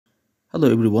Hello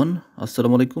everyone,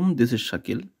 আসসালামু আলাইকুম, this is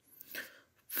Shakil.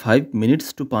 5 minutes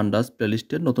to pandas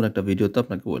প্লেলিস্টের নতুন একটা ভিডিওতে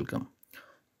আপনাকে ওয়েলকাম।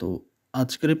 তো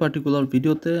আজকের এই পার্টিকুলার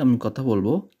ভিডিওতে আমি কথা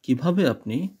বলবো কিভাবে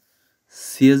আপনি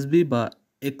সিএসভি বা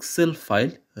এক্সেল ফাইল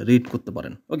রিড করতে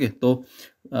পারেন। ওকে, তো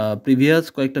প্রিভিয়াস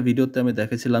কয়েকটা ভিডিওতে আমি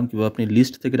দেখেছিলাম কিভাবে আপনি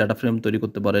লিস্ট থেকে ডাটা ফ্রেম তৈরি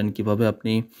করতে পারেন, কিভাবে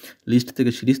আপনি লিস্ট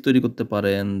থেকে সিরিজ তৈরি করতে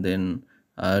পারেন, দেন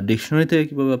ডিকশনারি থেকে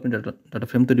কিভাবে আপনি ডাটা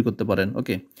ফ্রেম তৈরি করতে পারেন।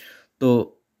 ওকে, তো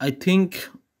আই থিঙ্ক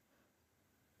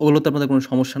ওগুলোতে আপনাদের কোনো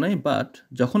সমস্যা নাই। বাট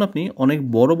যখন আপনি অনেক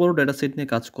বড় বড় ডেটা সেট নিয়ে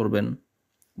কাজ করবেন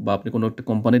বা আপনি কোনো একটা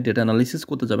কোম্পানির ডেটা অ্যানালিসিস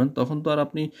করতে যাবেন, তখন তো আর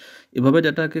আপনি এভাবে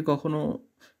ডেটাকে কখনো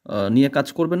নিয়ে কাজ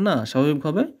করবেন না।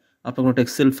 স্বাভাবিকভাবে আপনার কোনো একটা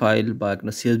এক্সেল ফাইল বা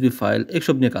একটা সিএসভি ফাইল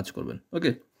এসব নিয়ে কাজ করবেন।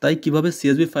 ওকে, তাই কিভাবে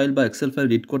সিএসভি ফাইল বা এক্সেল ফাইল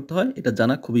রিড করতে হয় এটা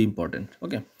জানা খুবই ইম্পর্টেন্ট।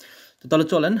 ওকে, তো তাহলে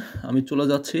চলেন আমি চলে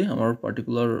যাচ্ছি আমার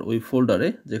পার্টিকুলার ওই ফোল্ডারে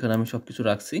যেখানে আমি সব কিছু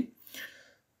রাখছি।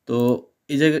 তো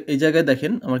এই জায়গায়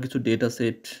দেখেন আমার কিছু ডেটা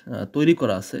সেট তৈরি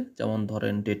করা আছে, যেমন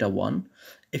ধরেন ডেটা 1।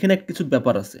 এখানে কিছু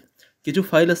ব্যাপার আছে, কিছু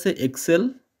ফাইল আছে এক্সেল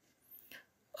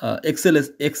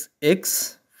এক্স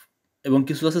এবং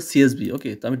কিছু আছে সিএসভি।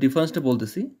 ওকে, তো আমি ডিফারেন্সটা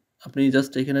বলতেছি। আপনি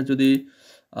জাস্ট এখানে যদি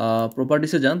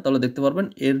প্রপার্টিসে যান তাহলে দেখতে পারবেন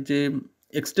এর যে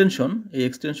এক্সটেনশন, এই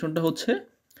এক্সটেনশনটা হচ্ছে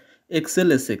এক্সেল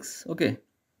এসএক্স। ওকে,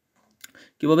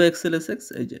 কীভাবে এক্সেল এসএক্স?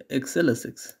 এই যে এক্সেল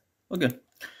এসএক্স। ওকে,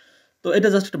 তো এটা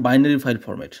জাস্ট একটা বাইনারি ফাইল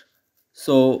ফরম্যাট।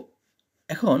 সো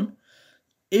এখন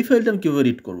এই ফাইলটা আমি কীভাবে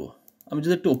রিড করব? আমি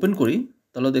যদি একটু ওপেন করি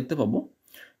তাহলে দেখতে পাবো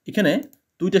এখানে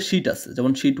দুইটা শিট আছে,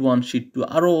 যেমন শিট 1, শিট 2,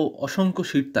 আরও অসংখ্য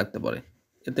শিট থাকতে পারে,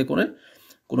 এতে করে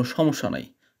কোনো সমস্যা নাই।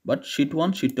 বাট শিট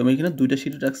 1, শিট 2 আমি এখানে দুইটা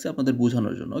শিটে রাখছি আপনাদের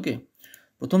বোঝানোর জন্য। ওকে,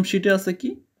 প্রথম শিটে আছে কি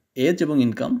এজ এবং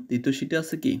ইনকাম, দ্বিতীয় শিটে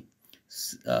আছে কি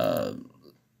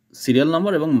সিরিয়াল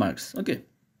নাম্বার এবং মার্কস। ওকে,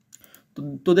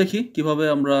 তো দেখি কিভাবে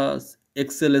আমরা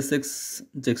এক্সেল এসএক্স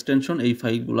যে এক্সটেনশন এই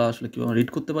ফাইলগুলো আসলে কীভাবে রিড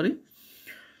করতে পারি।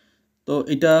 তো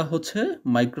এটা হচ্ছে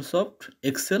মাইক্রোসফট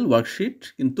এক্সেল ওয়ার্কশিট,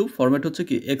 কিন্তু ফরম্যাট হচ্ছে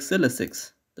কি এক্সেল এসএক্স,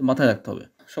 তো মাথায় রাখতে হবে।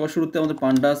 সবার শুরুতে আমাদের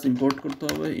পান্ডাস ইম্পোর্ট করতে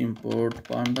হবে। Import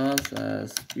pandas as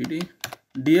PD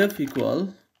DF equal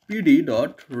PD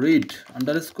dot read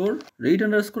underscore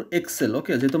Excel.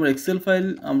 ওকে, যেহেতু আমরা এক্সেল ফাইল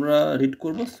আমরা রিড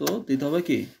করবো, সো দিতে হবে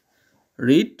কি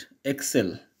রিড এক্সেল।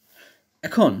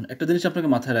 এখন একটা জিনিস আপনাকে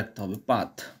মাথায় রাখতে হবে,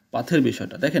 পাথের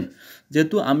বিষয়টা দেখেন।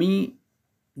 যেহেতু আমি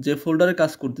যে ফোল্ডারে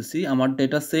কাজ করতেছি আমার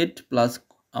ডেটা সেট প্লাস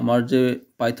আমার যে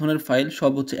পাইথনের ফাইল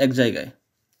সব হচ্ছে এক জায়গায়,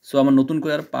 সো আমার নতুন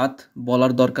করে আর পাথ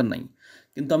বলার দরকার নাই।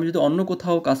 কিন্তু আমি যদি অন্য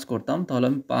কোথাও কাজ করতাম তাহলে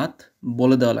আমি পাথ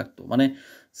বলে দেওয়া লাগতো। মানে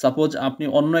সাপোজ আপনি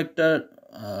অন্য একটা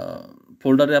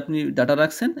ফোল্ডারে আপনি ডাটা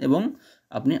রাখছেন এবং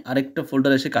আপনি আরেকটা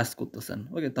ফোল্ডারে এসে কাজ করতেছেন।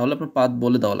 ওকে, তাহলে আপনার পাথ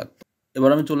বলে দেওয়া লাগতো। এবার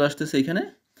আমি চলে আসতেছি এখানে,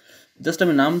 জাস্ট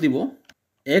আমি নাম দিব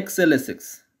এক্সএলএসএক্স।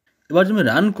 এবার যদি আমি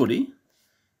রান করি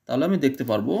তাহলে আমি দেখতে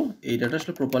পারবো এই ডাটা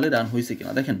আসলে প্রপারলি রান হয়েছে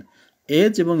কিনা। দেখেন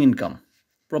এজ এবং ইনকাম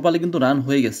প্রপারলি কিন্তু রান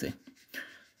হয়ে গেছে।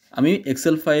 আমি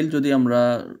এক্সেল ফাইল যদি আমরা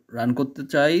রান করতে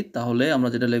চাই তাহলে আমরা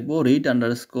যেটা লিখবো রিড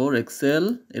আন্ডারস্কোর এক্সেল,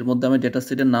 এর মধ্যে আমি ডেটা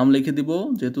সেটের নাম লিখে দিব,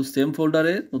 যেহেতু সেম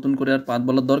ফোল্ডারে নতুন করে আর পাথ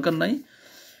বলার দরকার নাই।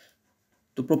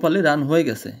 তো প্রপারলি রান হয়ে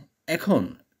গেছে। এখন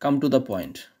কাম টু দ্য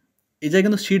পয়েন্ট, এই জায়গায়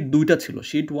কিন্তু শিট দুইটা ছিল,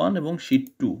 শিট 1 এবং শিট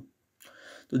 2।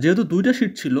 তো যেহেতু দুইটা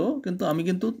শিট ছিল, কিন্তু আমি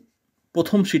কিন্তু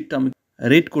প্রথম শিটটা আমি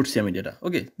রিড করছি আমি ডেটা।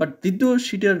 ওকে, বাট দ্বিতীয়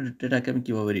শিটের ডেটাকে আমি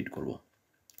কীভাবে রিড করব,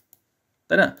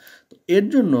 তাই না? তো এর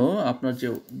জন্য আপনার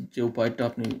যে উপায়টা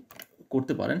আপনি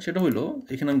করতে পারেন সেটা হলো,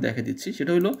 এখানে আমি দেখে দিচ্ছি,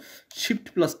 সেটা হলো shift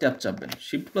plus tab চাপবেন।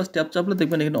 Shift plus tab চাপলে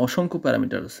দেখবেন এখানে অসংখ্য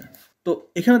প্যারামিটার আছে। তো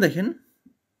এখানে দেখেন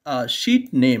শিট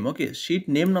নেম। ওকে, শিট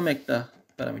নেম নামে একটা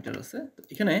প্যারামিটার আছে। তো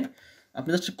এখানে আপনি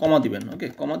জাস্ট কমা দিবেন। ওকে,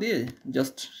 কমা দিয়ে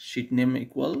জাস্ট শিট নেম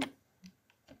ইকুয়াল,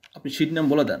 আপনি শিট নেম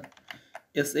বলে দেন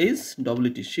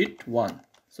SHWT শিট 1।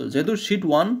 সো যেহেতু শিট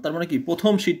 1 তার মানে কি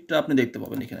প্রথম শিটটা আপনি দেখতে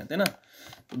পাবেন এখানে, তাই না?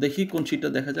 তো দেখি কোন শিটটা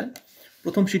দেখা যায়।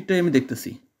 প্রথম শিটটাই আমি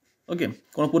দেখতেছি। ওকে,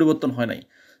 কোনো পরিবর্তন হয় নাই।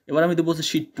 এবার আমি দেবো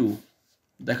শিট 2,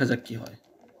 দেখা যাক কি হয়।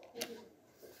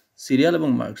 সিরিয়াল এবং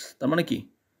মার্কস, তার মানে কি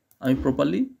আমি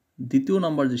প্রপারলি দ্বিতীয়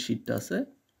নাম্বার যে শিটটা আছে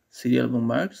সিরিয়াল এবং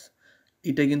মার্কস,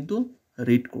 এটা কিন্তু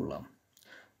রিড করলাম।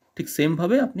 ঠিক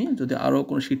সেমভাবে আপনি যদি আরও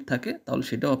কোনো শিট থাকে তাহলে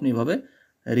সেটাও আপনি এভাবে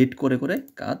রিড করে করে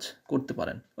কাজ করতে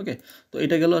পারেন। ওকে, তো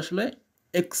এটা গেল আসলে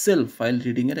এক্সেল ফাইল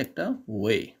রিডিংয়ের একটা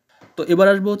ওয়ে। তো এবার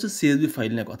আসবো হচ্ছে সিএসভি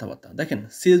ফাইল নিয়ে কথাবার্তা। দেখেন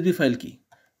সিএসভি ফাইল কি,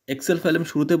 এক্সেল ফাইল আমি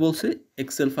শুরুতে বলছি,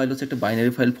 এক্সেল ফাইল হচ্ছে একটা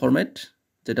বাইনারি ফাইল ফরম্যাট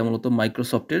যেটা মূলত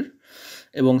মাইক্রোসফটের,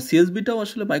 এবং সিএসভিটাও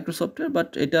আসলে মাইক্রোসফটের, বাট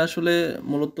এটা আসলে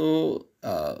মূলত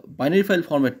বাইনারি ফাইল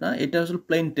ফরম্যাট না, এটা আসলে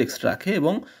প্লেন টেক্সট রাখে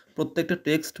এবং প্রত্যেকটা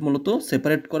টেক্সট মূলত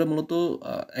সেপারেট করে মূলত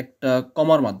একটা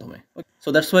কমার মাধ্যমে। সো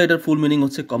দ্যাটস ওয়াই এটার ফুল মিনিং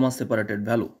হচ্ছে কমা সেপারেটেড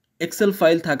ভ্যালু। এক্সেল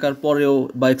ফাইল থাকার পরেও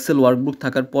বা এক্সেল ওয়ার্কবুক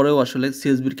থাকার পরেও আসলে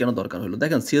সিএসভির কেন দরকার হলো?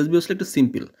 দেখেন সিএসভি আসলে একটু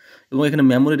সিম্পল এবং এখানে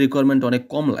মেমোরি রিকোয়ারমেন্ট অনেক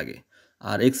কম লাগে।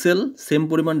 আর এক্সেল সেম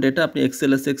পরিমাণ ডেটা আপনি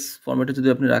এক্সএলএসএক্স ফরম্যাটে যদি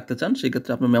আপনি রাখতে চান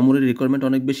সেক্ষেত্রে আপনার মেমোরির রিকোয়ারমেন্ট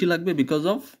অনেক বেশি লাগবে বিকজ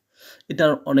অফ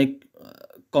এটার অনেক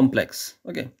কমপ্লেক্স।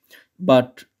 ওকে, বাট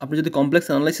আপনি যদি কমপ্লেক্স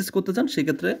অ্যানালাইসিস করতে চান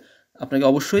সেক্ষেত্রে আপনাকে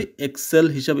অবশ্যই এক্সেল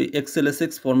হিসাবে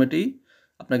এক্সএলএসএক্স ফরম্যাটেই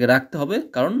আপনাকে রাখতে হবে,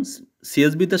 কারণ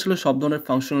সিএসবিতে আসলে সব ধরনের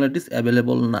ফাংশনালিটিস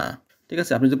অ্যাভেলেবল না। ঠিক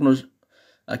আছে, আপনি যদি কোনো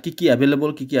কী কী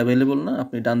অ্যাভেলেবল না,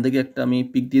 আপনি ডান দিকে একটা আমি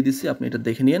পিক দিয়ে দিচ্ছি, আপনি এটা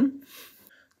দেখে নিন।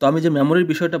 তো আমি যে মেমোরির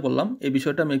বিষয়টা বললাম এই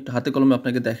বিষয়টা আমি একটু হাতে কলমে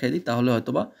আপনাকে দেখাই দিই, তাহলে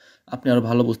হয়তোবা আপনি আরও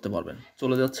ভালো বুঝতে পারবেন।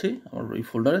 চলে যাচ্ছি আমার এই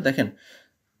ফোল্ডারে, দেখেন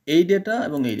এই ডেটা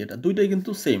এবং এই ডেটা দুইটাই কিন্তু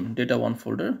সেম ডেটা ওয়ান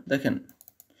ফোল্ডার। দেখেন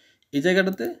এই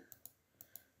জায়গাটাতে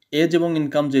এজ এবং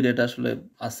ইনকাম যে ডেটা আসলে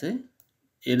আছে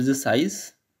এর যে সাইজ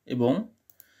এবং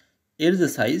এর যে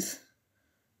সাইজ,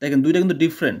 দেখেন দুইটা কিন্তু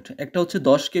ডিফারেন্ট। একটা হচ্ছে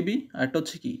 10 কেবি আর একটা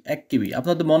হচ্ছে কি 1 কেবি।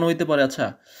 আপনাদের মনে হইতে পারে আচ্ছা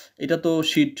এটা তো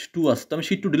শিট 2 আছে, তো আমি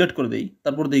শিট 2 ডিলিট করে দেই,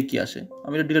 তারপর দেখি কি আসে।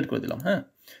 আমি এটা ডিলিট করে দিলাম। হ্যাঁ,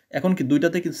 এখন কি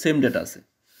দুইটাতে কিন্তু সেম ডেটা আছে,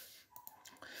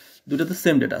 দুইটাতে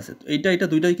সেম ডেটা আছে। তো এটা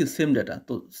দুইটাই কি সেম ডেটা।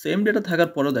 তো সেম ডেটা থাকার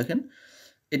পরেও দেখেন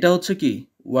এটা হচ্ছে কি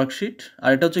ওয়ার্কশিট আর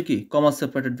এটা হচ্ছে কি কমা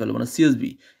সেপারেটেড ভ্যালু মানে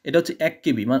সিএসভি। এটা হচ্ছে 1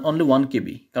 কেবি মানে অনলি 1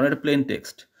 কেবি, কারণ এটা প্লেন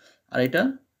টেক্সট। আর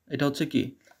এটা হচ্ছে কি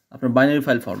আপনার binary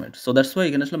file format. So that's why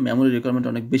এখানে আসলে মেমোরি রিকোয়ারমেন্ট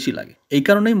অনেক বেশি লাগে। এই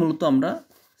কারণেই মূলত আমরা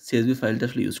সিএসভি ফাইলটা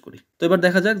আসলে ইউজ করি। তো এবার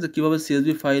দেখা যাক যে কীভাবে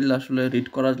সিএসভি ফাইল আসলে রিড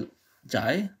করা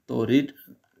যায়। তো রিড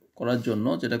করার জন্য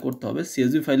যেটা করতে হবে,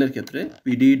 সিএসভি ফাইলের ক্ষেত্রে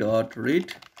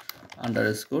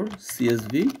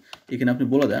pd.read_csv এখানে আপনি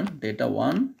বলে দেন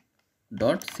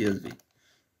data1.csv।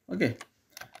 ওকে,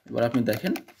 এবার আপনি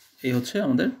দেখেন এই হচ্ছে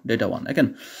আমাদের ডেটা ওয়ান।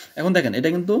 এখন দেখেন এটা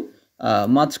কিন্তু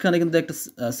মাঝখানে কিন্তু একটা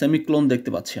সেমিক্লোন দেখতে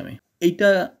পাচ্ছি আমি। এইটা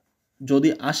যদি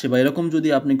আসে বা এরকম যদি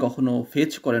আপনি কখনো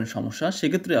ফেচ করেন সমস্যা,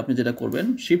 সেক্ষেত্রে আপনি যেটা করবেন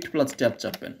shift plus tab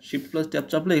চাপবেন। Shift plus tab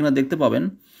চাপলে এখানে দেখতে পাবেন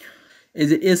এই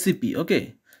যে এসিপি। ওকে,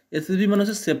 এসিপি মানে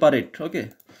হচ্ছে সেপারেট। ওকে,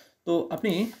 তো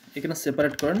আপনি এখানে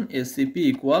সেপারেট করেন এসিপি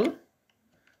ইকুয়াল,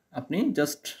 আপনি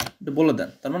জাস্ট বলে দেন,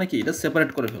 তার মানে কি এটা সেপারেট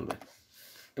করে ফেলবে।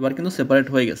 এবার কিন্তু সেপারেট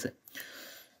হয়ে গেছে।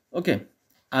 ওকে,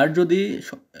 আর যদি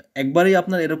একবারই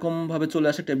আপনার এরকমভাবে চলে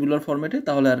আসে টেবুলার ফরম্যাটে,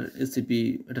 তাহলে আর এসিপি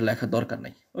এটা লেখার দরকার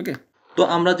নাই। ওকে, তো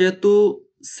আমরা যেহেতু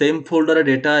সেম ফোল্ডারে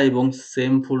ডেটা এবং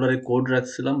সেম ফোল্ডারে কোড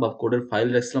রাখছিলাম বা কোডের ফাইল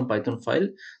রাখছিলাম পাইথন ফাইল,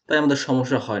 তাই আমাদের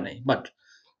সমস্যা হয় নাই। বাট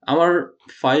আমার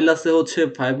ফাইল আছে হচ্ছে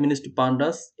 5 minutes to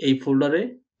pandas এই ফোল্ডারে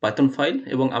পাইথন ফাইল,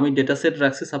 এবং আমি ডেটা সেট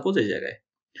রাখছি সাপোজ এই জায়গায়,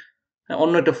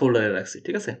 অন্য একটা ফোল্ডারে রাখছি।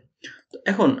 ঠিক আছে, তো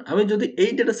এখন আমি যদি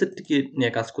এই ডেটা সেটটিকে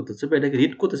নিয়ে কাজ করতে চাই বা এটাকে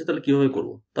রিড করতে চাই, তাহলে কীভাবে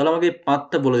করবো? তাহলে আমাকে এই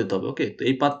পাথটা বলে দিতে হবে। ওকে, তো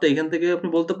এই পাথটা এখান থেকে আপনি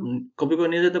কপি করে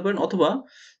নিয়ে যেতে পারেন, অথবা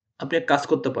আপনি এক কাজ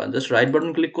করতে পারেন, জাস্ট রাইট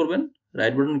বাটন ক্লিক করবেন,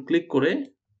 রাইট বাটন ক্লিক করে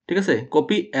ঠিক আছে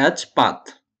কপি অ্যাজ পাথ,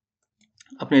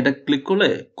 আপনি এটা ক্লিক করলে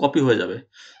কপি হয়ে যাবে।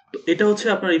 তো এটা হচ্ছে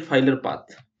আপনার এই ফাইলের পাথ।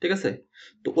 ঠিক আছে,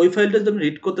 তো ওই ফাইলটা যদি আপনি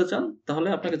রিড করতে চান তাহলে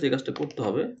আপনাকে যে কাজটা করতে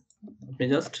হবে, আপনি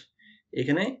জাস্ট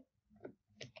এখানে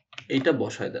এইটা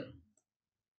বসায় দেন,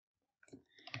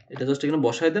 এটা জাস্ট এখানে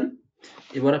বসায় দেন।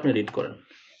 এবার আপনি রিড করেন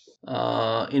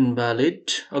ইনভ্যালিড।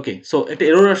 ওকে, সো একটা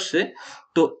এরর আসছে।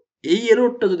 তো এই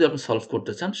এররটা যদি আপনি সলভ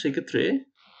করতে চান সেক্ষেত্রে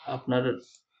আপনার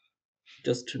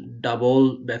জাস্ট ডাবল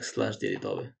ব্যাকস্ল্যাশ দিয়ে দিতে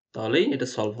হবে, তাহলেই এটা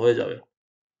সলভ হয়ে যাবে।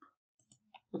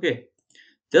 ওকে,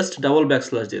 জাস্ট ডাবল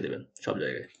ব্যাকস্ল্যাশ দিয়ে দেবেন সব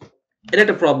জায়গায়। এটা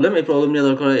একটা প্রবলেম, এই প্রবলেম নিয়ে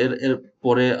দরকার এর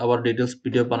পরে আবার ডিটেলস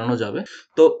ভিডিও বানানো যাবে।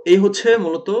 তো এই হচ্ছে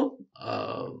মূলত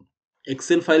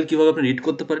এক্সেল ফাইল কিভাবে আপনি রিড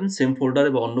করতে পারেন সেম ফোল্ডারে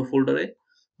বা অন্য ফোল্ডারে,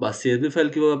 বা সিএসভি ফাইল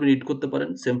কিভাবে আপনি রিড করতে পারেন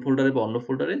সেম ফোল্ডারে বা অন্য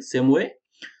ফোল্ডারে, সেম ওয়ে।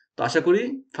 তো আশা করি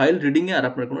ফাইল রিডিংয়ে আর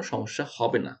আপনার কোনো সমস্যা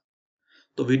হবে না।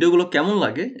 তো ভিডিওগুলো কেমন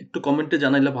লাগে একটু কমেন্টে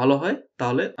জানাইলে ভালো হয়,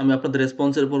 তাহলে আমি আপনাদের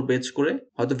রেসপন্সের উপর বেস করে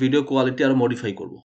হয়তো ভিডিও কোয়ালিটি আরও মডিফাই করব।